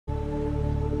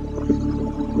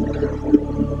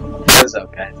is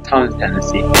up, guys? Thomas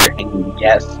Tennessee here, and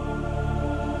yes,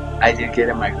 I did get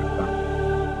a microphone.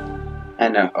 I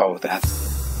know. Oh, that's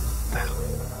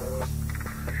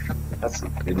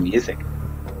some good music.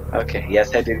 Okay,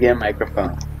 yes, I did get a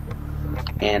microphone,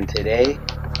 and today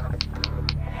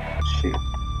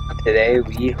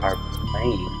we are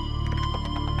playing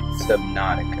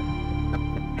Subnautica,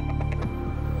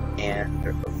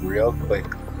 and real quick,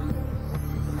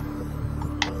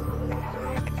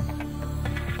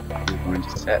 I'm going to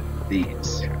set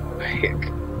these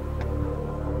quick.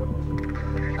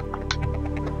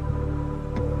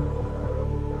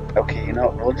 Okay, you know,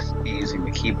 we'll just be using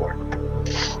the keyboard.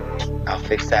 I'll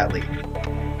fix that later.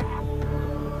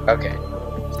 Okay.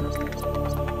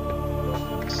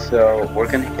 So, we're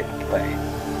gonna hit play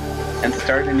and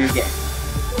start a new game.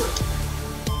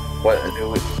 What,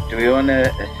 do we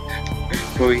wanna,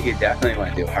 we definitely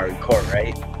wanna do hardcore,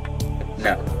 right?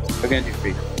 No, we're gonna do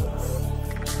freedom.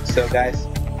 So guys,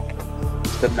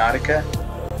 Subnautica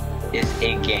is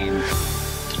a game.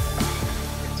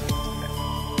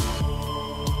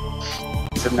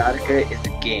 Subnautica is a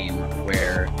game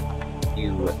where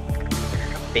you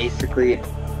basically,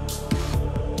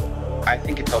 I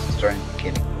think it tells the story in the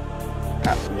beginning.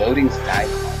 Loading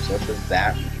Cyclops, what does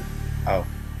that mean? Oh,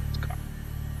 it's gone.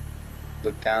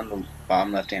 Look down the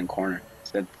bottom left hand corner. It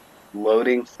said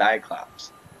loading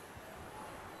Cyclops.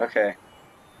 Okay.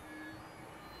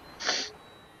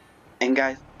 And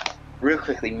guys, real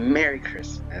quickly, Merry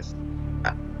Christmas.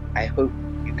 I hope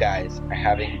you guys are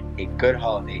having a good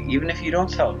holiday, even if you don't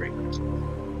celebrate Christmas.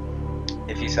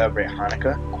 If you celebrate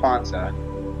Hanukkah, Kwanzaa,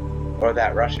 or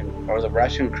the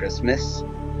Russian Christmas,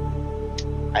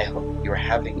 I hope you're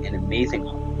having an amazing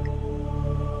holiday.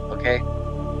 Okay?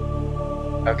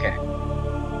 Okay.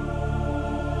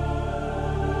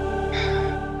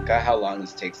 God, how long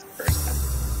this takes the first time.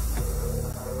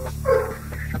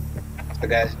 So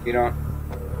guys, if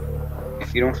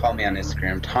you don't follow me on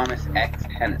Instagram, Thomas X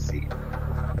Hennessy,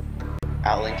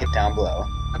 I'll link it down below.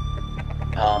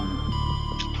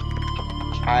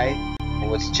 I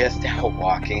was just out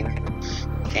walking,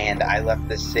 and I left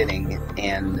this sitting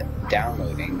and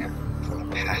downloading for the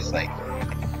past like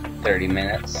 30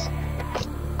 minutes.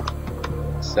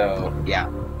 So yeah,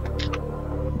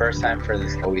 first time for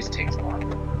this always takes long.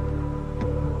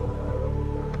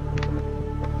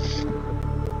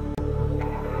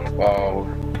 Whoa. Oh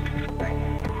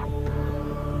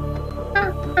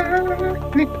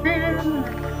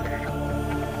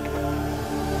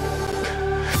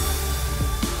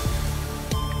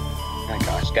my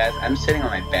gosh, guys, I'm sitting on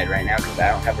my bed right now because I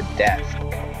don't have a desk.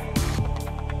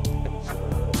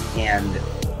 And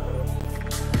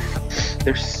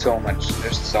there's so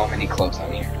many clothes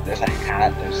on here. There's a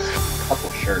hat, there's a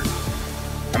couple shirts.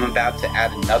 I'm about to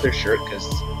add another shirt because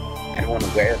I don't want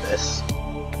to wear this.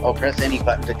 I'll press any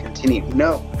button to continue.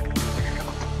 No!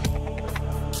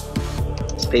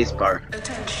 Spacebar.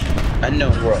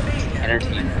 Unknown World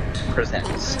Entertainment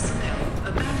presents.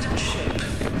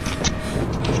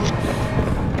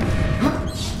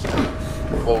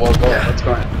 Whoa, what's going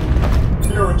on?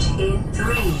 Launch in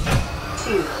 3,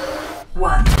 2,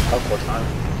 1. Oh, what's on?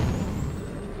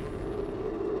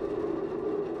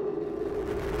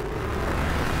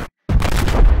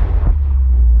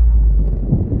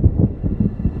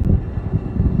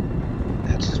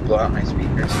 Blow out my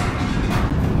speakers.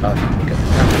 Oh, good.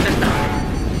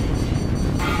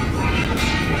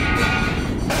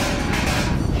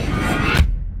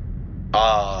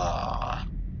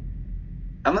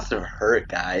 I must have hurt,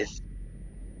 guys.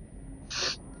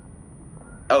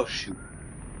 Oh shoot.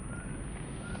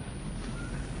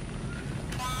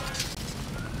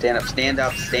 Stand up, stand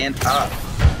up, stand up.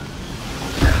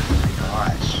 Oh my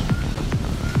gosh.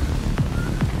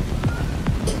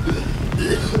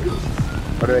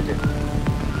 What do I do?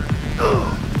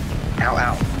 Ow,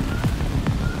 ow.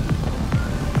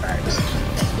 Alright.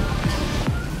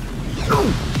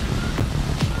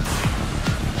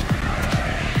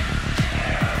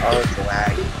 Oh, it's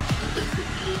laggy.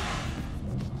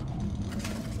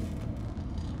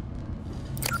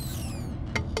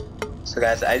 So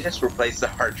guys, I just replaced the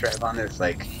hard drive on this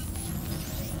like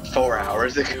 4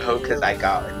 hours ago because I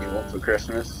got a new one for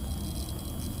Christmas.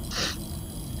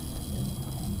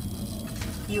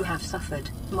 You have suffered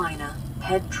minor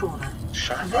head trauma.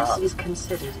 Shut This up. is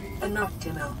considered an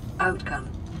optimal outcome.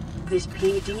 This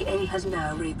PDA has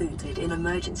now rebooted in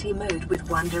emergency mode with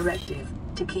one directive: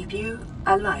 to keep you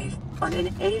alive on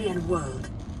an alien world.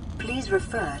 Please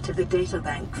refer to the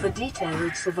databank for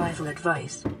detailed survival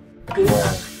advice. Good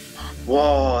luck.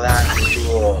 Whoa, that's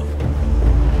cool.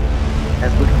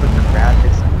 Guys, look at the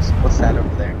graphics. What's that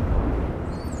over there?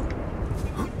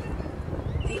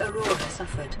 The Aurora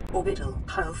Imminent orbital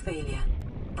hull failure.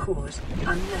 Cause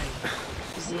unknown.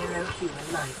 0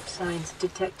 human life signs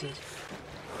detected.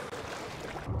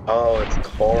 Oh, it's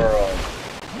coral.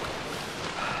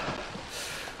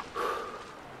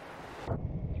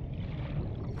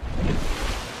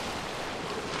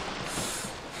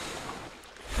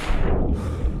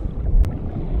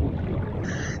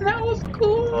 That was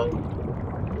cool.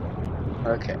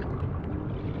 Okay.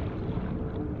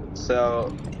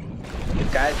 So,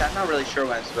 guys, I'm not really sure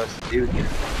what I'm supposed to do here.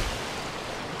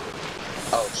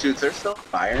 Oh, shoot, there's still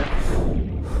fire? I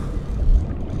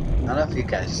don't know if you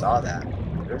guys saw that.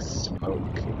 There's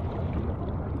smoke.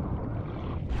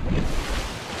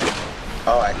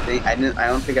 Oh, I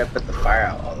don't think I put the fire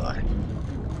out all the way.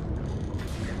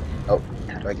 Oh,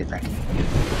 how do I get back in?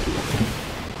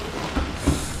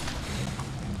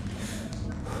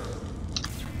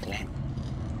 Dang.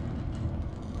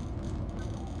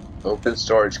 Open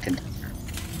storage container.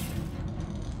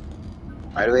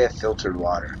 Why do we have filtered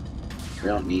water? We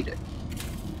don't need it.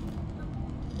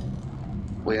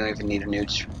 We don't even need a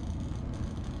nutrient.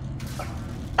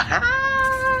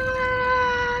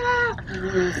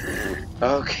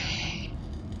 Okay.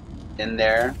 In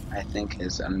there, I think,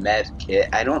 is a med kit.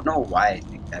 I don't know why I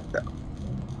think that, though.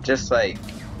 Just like,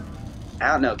 I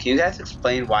don't know. Can you guys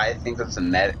explain why I think it's a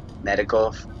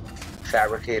medical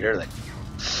fabricator? Like,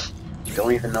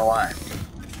 don't even know why.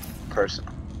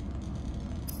 Personal.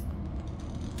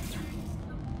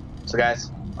 So,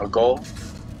 guys, our goal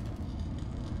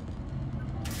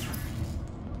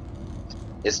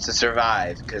is to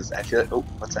survive, because I feel like, oh,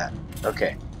 what's that?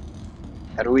 Okay.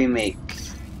 How do we make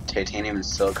titanium and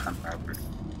silicon rubber?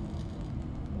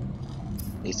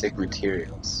 Basic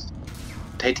materials.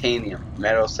 Titanium,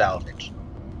 metal salvage.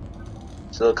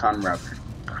 Silicon rubber.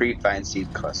 Creepvine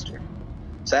seed cluster.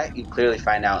 So that you clearly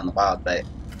find out in the wild, but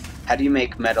how do you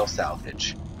make metal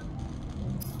salvage?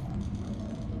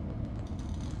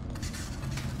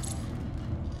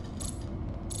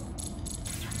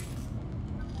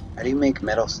 How do you make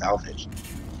metal salvage?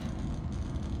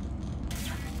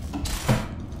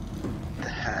 What the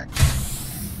heck?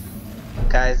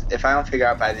 Guys, if I don't figure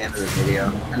out by the end of the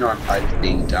video, I know I'm probably just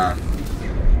being dumb.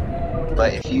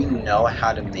 But if you know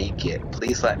how to make it,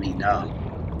 please let me know.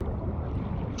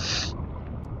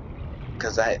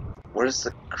 Because where's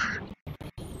the...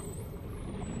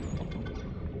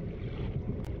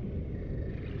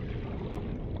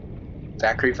 Is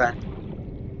that creepvine?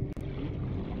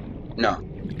 No.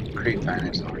 Creepvine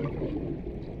is on.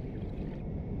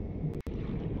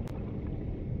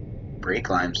 Break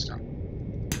limestone.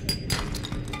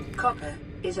 Copper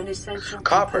is an essential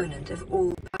component of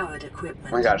all powered equipment.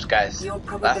 Oh my gosh, guys.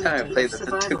 Last time I played this,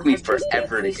 it took me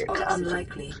forever to get copper.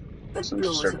 Unlikely, but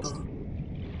plausible.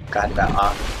 God, about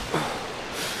off.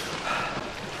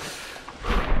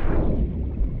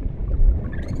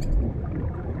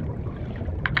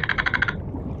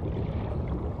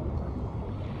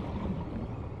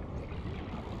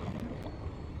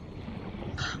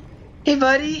 Hey,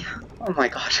 buddy. Oh my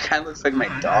gosh, guy looks like my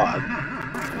dog.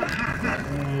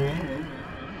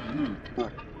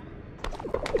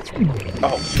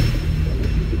 Oh.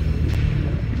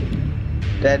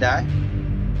 Did I die?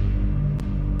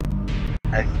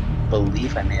 I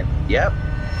believe I may have. Yep.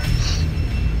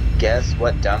 Guess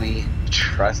what dummy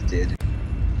trusted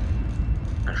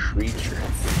a creature?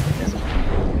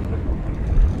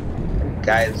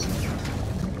 Guys.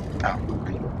 Oh.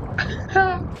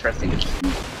 Pressing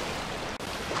Q.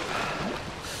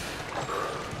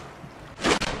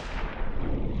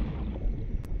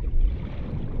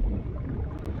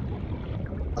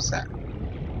 What's that?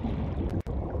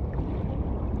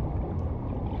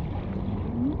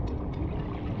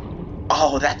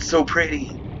 Oh, that's so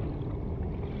pretty.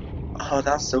 Oh,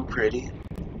 that's so pretty.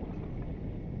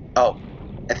 Oh,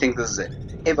 I think this is it.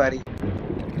 Hey, buddy.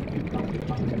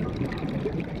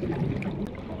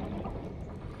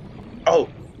 Oh,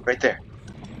 right there.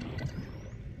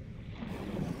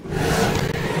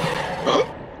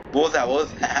 What was that? What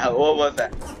was that? What was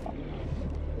that?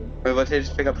 Wait, what did I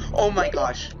just pick up? Oh my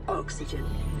gosh. Oxygen.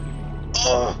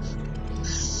 Oh,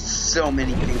 so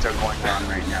many things are going wrong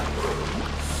right now.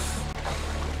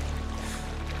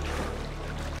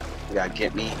 You gotta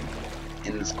get me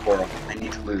in this coral. I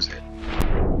need to lose it.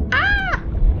 Ah!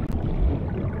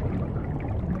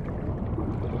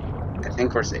 I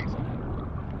think we're safe.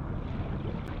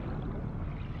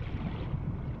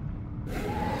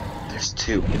 There's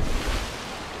two.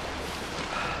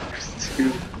 There's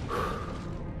two.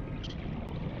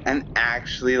 I'm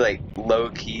actually, like,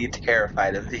 low-key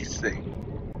terrified of these things.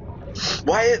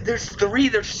 Why? There's three.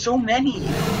 There's so many.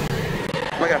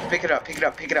 Oh my god, pick it up, pick it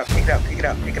up, pick it up, pick it up, pick it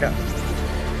up, pick it up.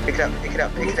 Pick it up, pick it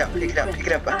up, pick it up, pick it up, pick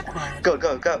it up. Acquired. Go,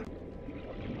 go, go.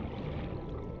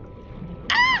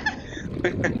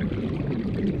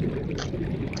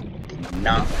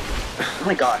 No. Oh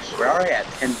my gosh, we're already at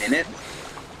 10 minutes?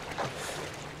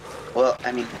 Well,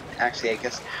 I mean, actually, I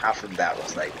guess half of that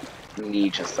was like me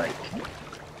just like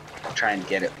trying to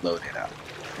get it loaded up.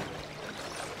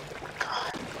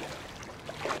 God.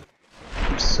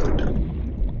 I'm so done.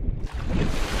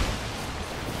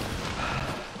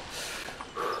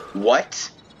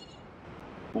 What?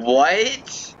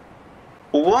 What?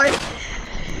 What?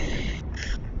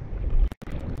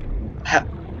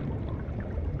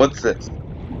 What's this?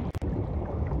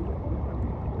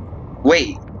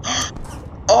 Wait.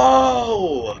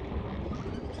 Oh!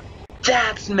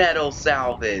 That's metal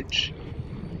salvage!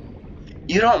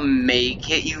 You don't make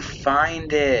it, you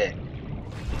find it!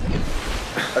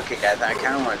 Okay guys, I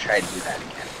kinda wanna try to do that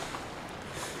again.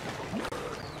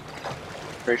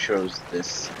 Pretty sure it was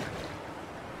this.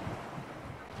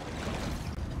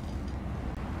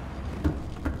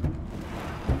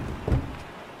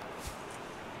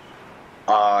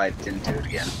 Oh, I didn't do it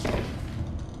again.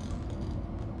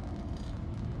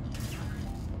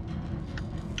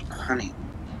 Honey.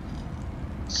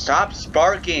 Stop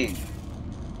sparking!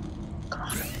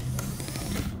 God.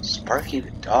 Sparking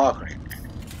the dog right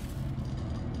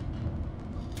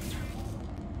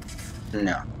now.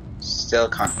 No. Still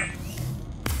can't.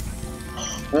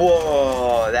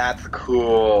 Whoa, that's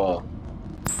cool.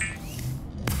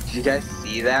 Did you guys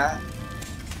see that?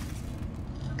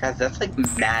 Guys, that's like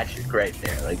magic right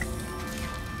there. Like,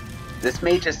 this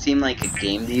may just seem like a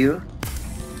game to you,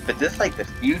 but this is like the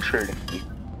future to me.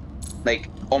 Like,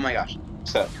 oh my gosh.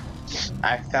 So,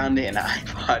 I found an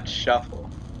iPod Shuffle.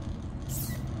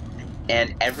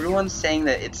 And everyone's saying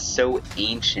that it's so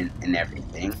ancient and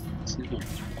everything.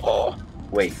 Oh,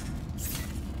 wait.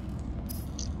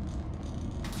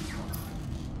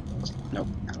 Nope.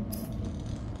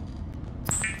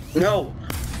 No!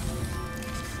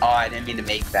 Oh, I didn't mean to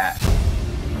make that.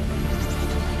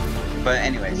 But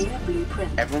anyways,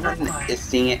 everyone is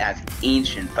seeing it as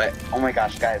ancient, but oh my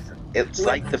gosh, guys, it's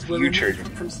like the future.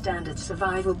 From standard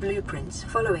survival blueprints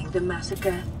following the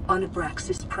massacre on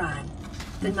Abraxas Prime,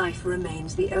 the knife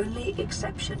remains the only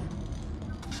exception.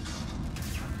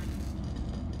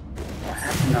 What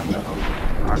happened on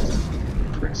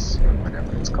the Chris, or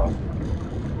whatever it's called?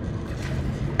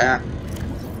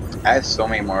 I have so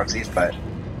many more of these, but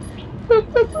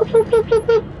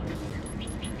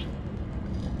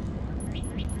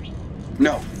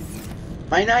no,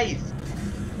 my knife.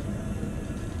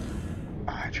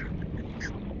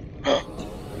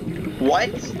 What?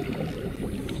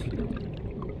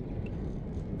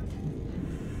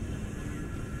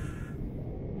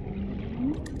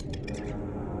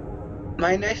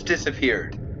 My knife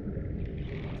disappeared.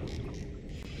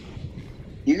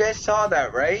 You guys saw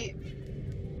that, right?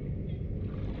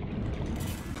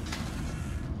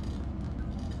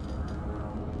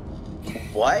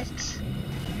 What?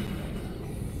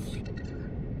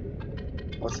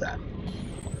 What's that?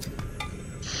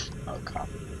 Oh, God.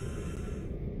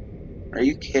 Are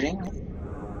you kidding me?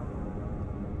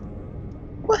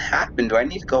 What happened? Do I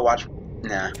need to go watch?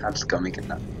 Nah, I'll just go make it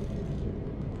up.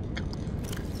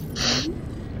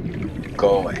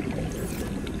 Go away.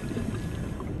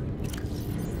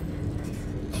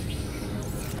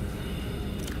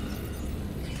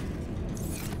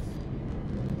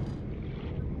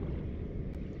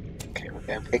 Okay, we're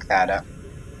gonna pick that up.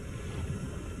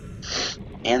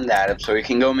 And that up so we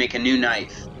can go make a new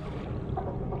knife.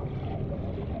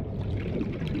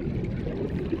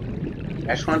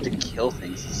 I just wanted to kill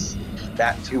things. Is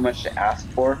that too much to ask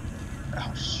for?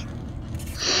 Oh, shoot.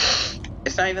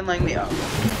 It's not even letting me up.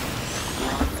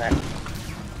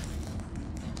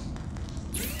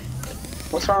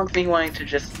 What's wrong with me wanting to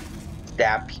just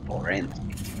stab people, right?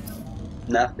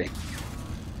 Nothing.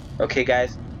 Okay,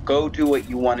 guys, go do what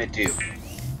you want to do.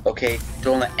 Okay?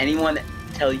 Don't let anyone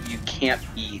tell you you can't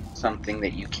be something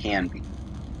that you can be.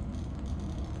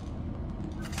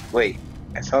 Wait,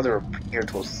 I saw the repair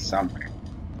tools somewhere.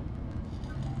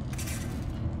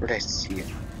 Where did I see it?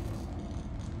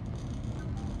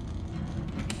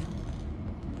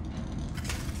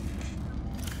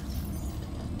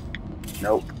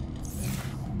 Nope.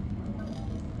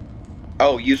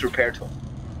 Oh, use repair tool.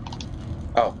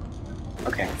 Oh.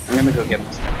 Okay, I'm gonna go get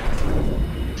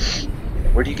this.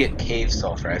 Where do you get cave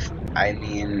sulfur? I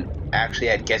mean,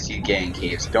 actually, I'd guess you get in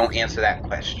caves. Don't answer that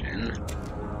question.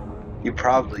 You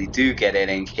probably do get it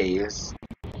in caves.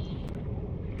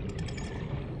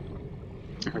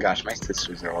 Oh my gosh, my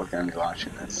sisters are all gonna be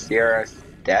watching this. Sierra,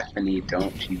 Stephanie,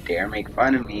 don't you dare make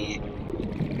fun of me.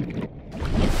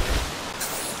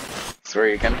 where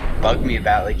you're gonna bug me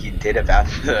about like you did about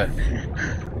the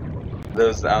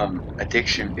those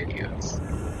addiction videos.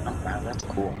 Oh wow, that's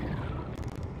cool.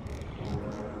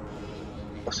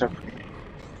 What's up?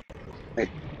 Wait,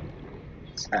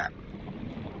 what's that?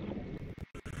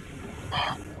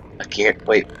 A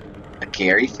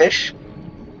Gary fish?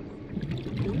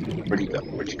 Where'd you go?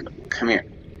 Where'd you go? Come here.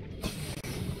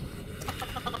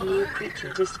 New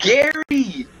creature discovered.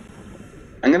 Gary!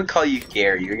 I'm gonna call you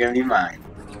Gary, you're gonna be mine.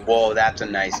 Whoa, that's a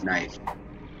nice knife.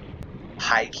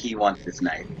 High key want this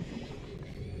knife.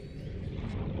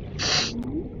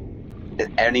 If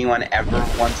anyone ever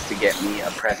wants to get me a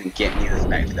present, get me this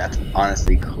knife. That's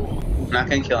honestly cool. I'm not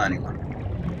gonna kill anyone.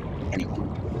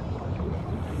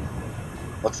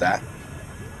 What's that?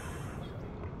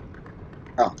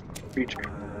 Oh, creature.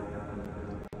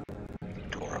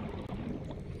 Adorable.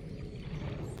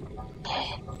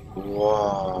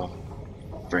 Whoa.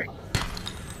 Break.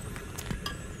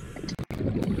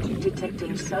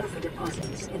 Detecting sulfur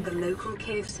deposits in the local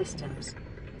cave systems.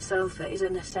 Sulfur is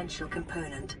an essential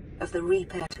component of the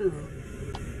repair tool.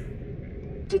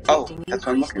 Detecting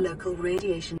increased local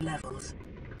radiation levels.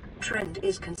 Trend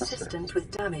is consistent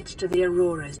with damage to the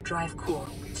Aurora's drive core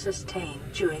sustained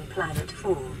during planet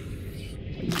fall.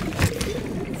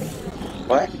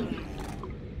 What?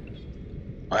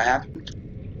 What happened?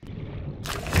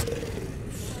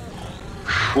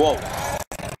 Whoa.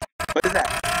 What is that?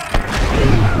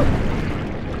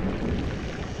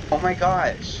 Oh my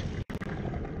gosh.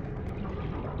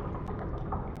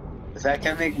 Is that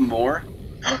gonna make more?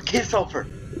 Get sulfur!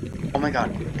 Oh my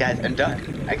god. Guys, I'm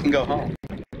done. I can go home.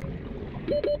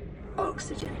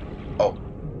 Oxygen. Oh.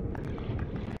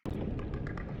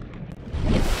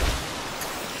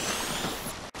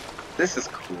 This is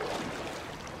cool.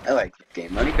 I like this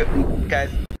game. Let me go, guys,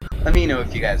 let me know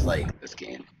if you guys like this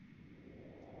game.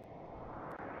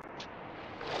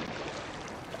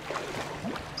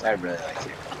 I really like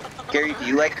it. Gary, do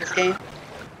you like this game?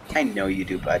 I know you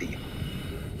do, buddy.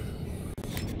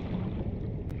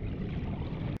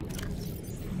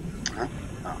 Huh?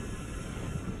 Oh.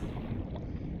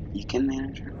 Beacon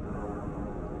manager?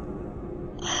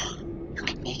 You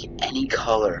can make any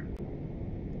color.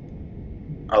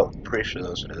 Oh, pretty sure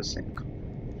those are the same color.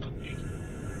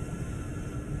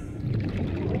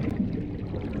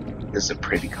 This is a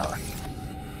pretty color.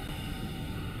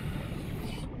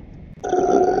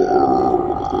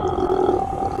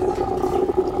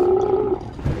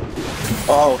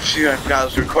 Oh shoot, I forgot I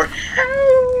was recording.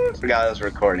 Forgot I was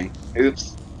recording.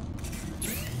 Oops.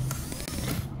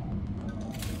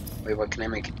 Wait, what can I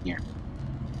make in here?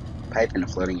 Pipe and a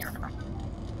floating air pump.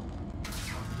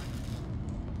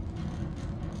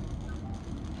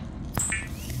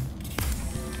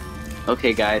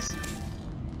 Okay guys.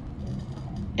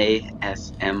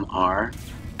 ASMR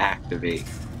activate.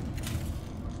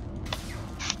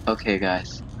 Okay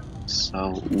guys.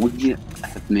 So we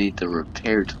have made the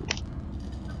repair tool.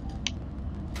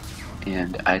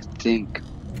 And I think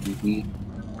we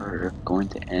are going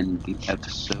to end the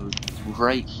episode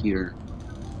right here.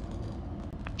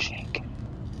 Check.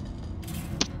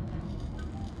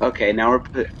 Okay, now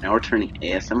we're turning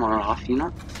ASMR off, you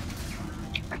know?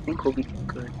 I think we'll be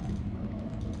good.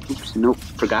 Oops, nope,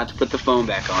 forgot to put the phone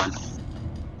back on.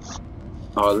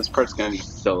 Oh, this part's gonna be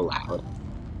so loud.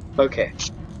 Okay.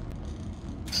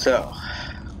 So,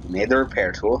 we made the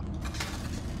repair tool.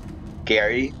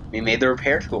 Gary, we made the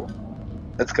repair tool.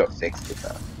 Let's go fix this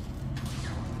up.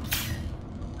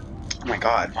 Oh my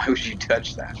god, why would you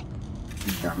touch that?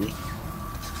 You dummy.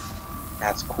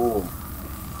 That's cool.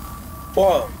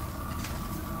 Whoa!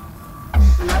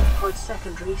 LifePod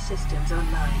secondary systems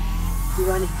online.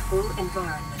 Running full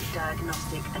environment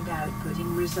diagnostic and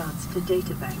outputting results to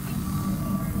databank.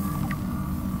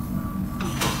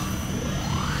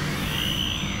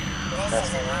 This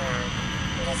is Aurora.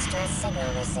 Distress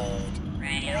signal received.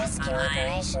 Rescue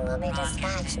operation will be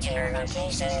dispatched to your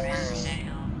location in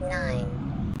 9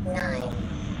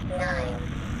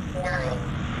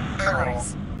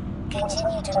 hours.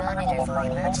 Continue to monitor for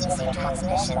emergency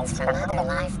transmissions from other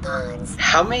life pods.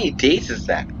 How many days is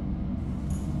that?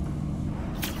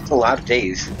 That's a lot of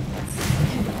days.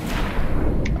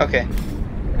 Okay.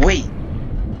 Wait!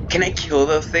 Can I kill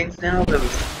those things now?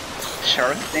 Those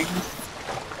shark things?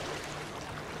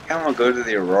 I want to go to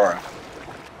the Aurora.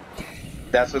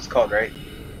 That's what's called, right?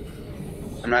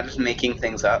 I'm not just making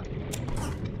things up.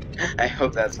 I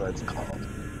hope that's what it's called.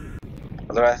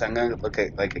 Otherwise, I'm gonna look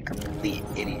like a complete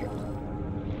idiot.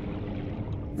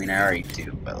 I mean, I already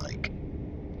do, but like...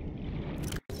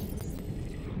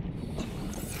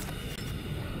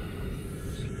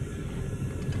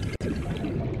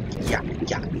 Yeah.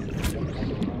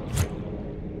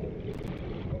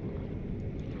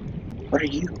 What are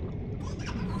you?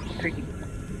 What are you?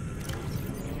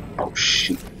 Oh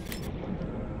shoot.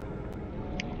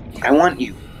 I want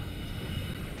you.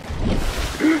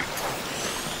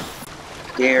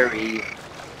 Gary.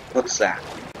 What's that?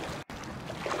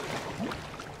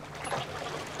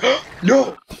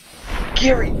 No!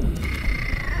 Gary!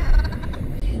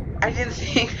 I didn't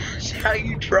think that's how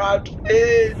you dropped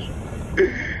fish!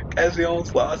 Guys, we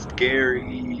almost lost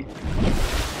Gary.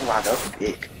 Oh, wow, that was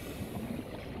big.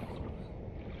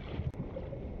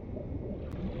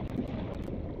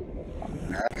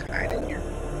 Another guy in here.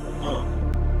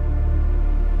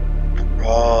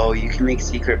 Bro, you can make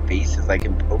secret bases like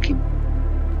in Pokemon.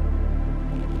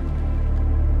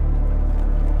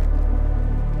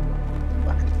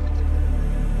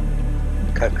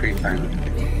 Cut creep finally.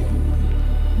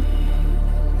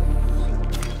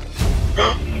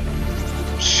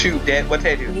 Shoot, Dad, what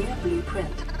did I do? New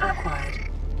blueprint acquired.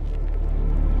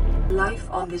 Life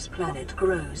on this planet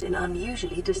grows in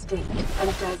unusually distinct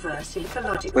and diverse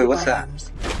ecological Wait, what's that?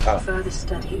 biomes. Oh. Further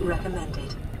study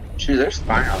recommended. Shoot, there's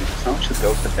fire on this. Someone should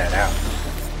go put that out.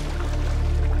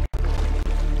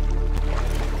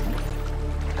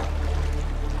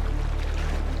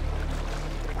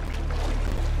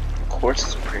 Of course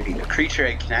it's pretty. A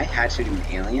creature, can I hatch it an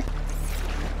alien?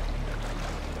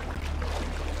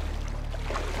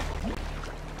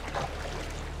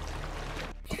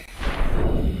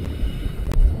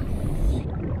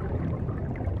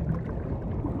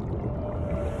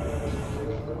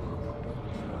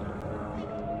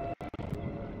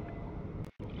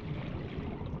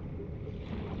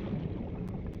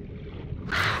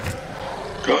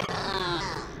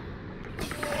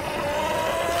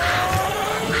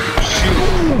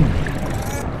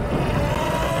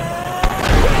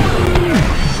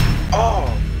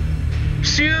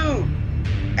 Shoot!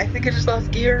 I think I just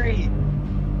lost Gary.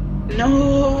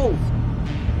 No!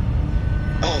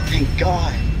 Oh, thank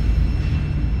God.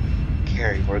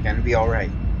 Gary, we're gonna be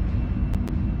alright.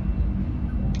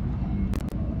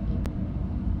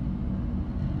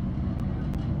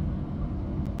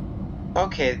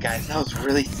 Okay, guys, that was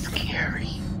really scary.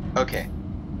 Okay.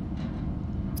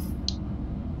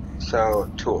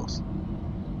 So, tools.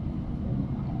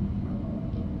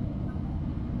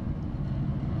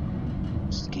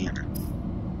 Scanner.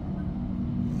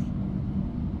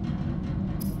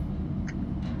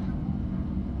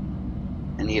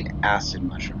 I need acid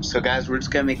mushrooms. So guys, we're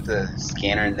just gonna make the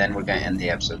scanner and then we're gonna end the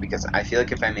episode because I feel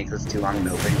like if I make this too long,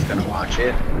 nobody's gonna watch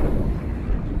it.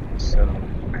 So,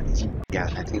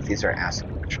 I think these are acid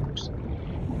mushrooms.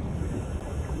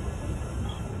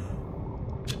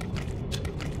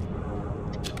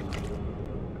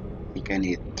 I think I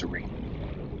need 3.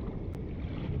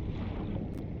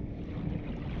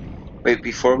 Wait,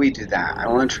 before we do that, I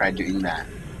want to try doing that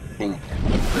thing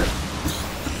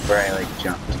where I like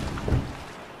jumped.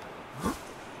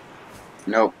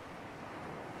 Nope.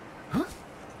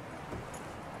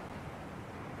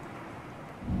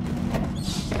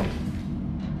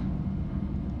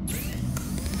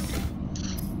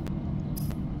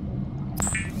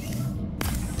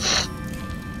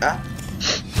 Ah.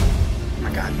 Oh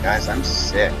my God, guys, I'm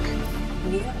sick.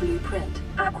 New blueprint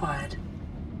acquired.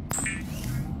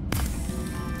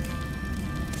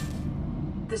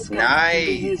 The scanner can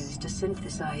be used to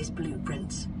synthesize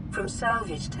blueprints from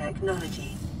salvage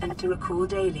technology and to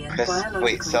record alien biological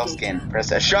wait, self-scan. data. Press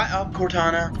that. Shut up,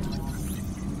 Cortana!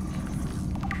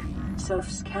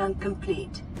 Self-scan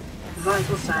complete.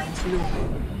 Vital signs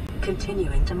normal.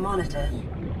 Continuing to monitor.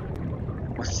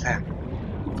 What's that?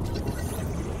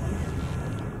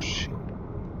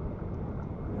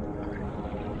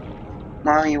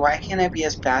 Mommy, why can't I be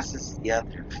as fast as the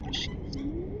other fishes?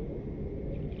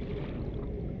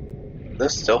 They're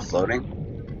still floating?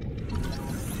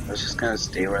 I was just gonna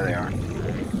stay where they are.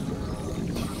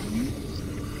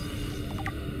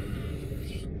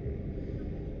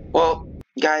 Well,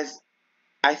 guys,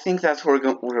 I think that's where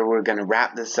we're gonna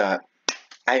wrap this up.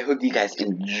 I hope you guys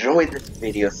enjoyed this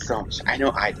video so much. I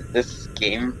know I did. This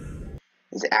game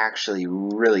is actually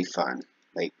really fun.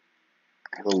 Like,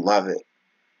 I love it.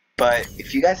 But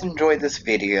if you guys enjoyed this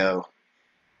video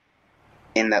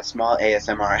in that small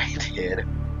ASMR I did,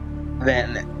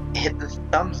 then hit the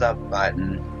thumbs up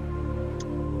button.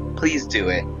 Please do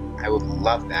it. I would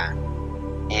love that.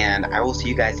 And I will see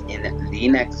you guys in the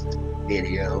next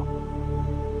video.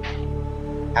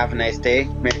 Have a nice day.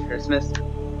 Merry Christmas.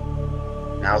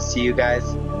 And I'll see you guys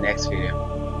in the next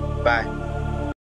video. Bye.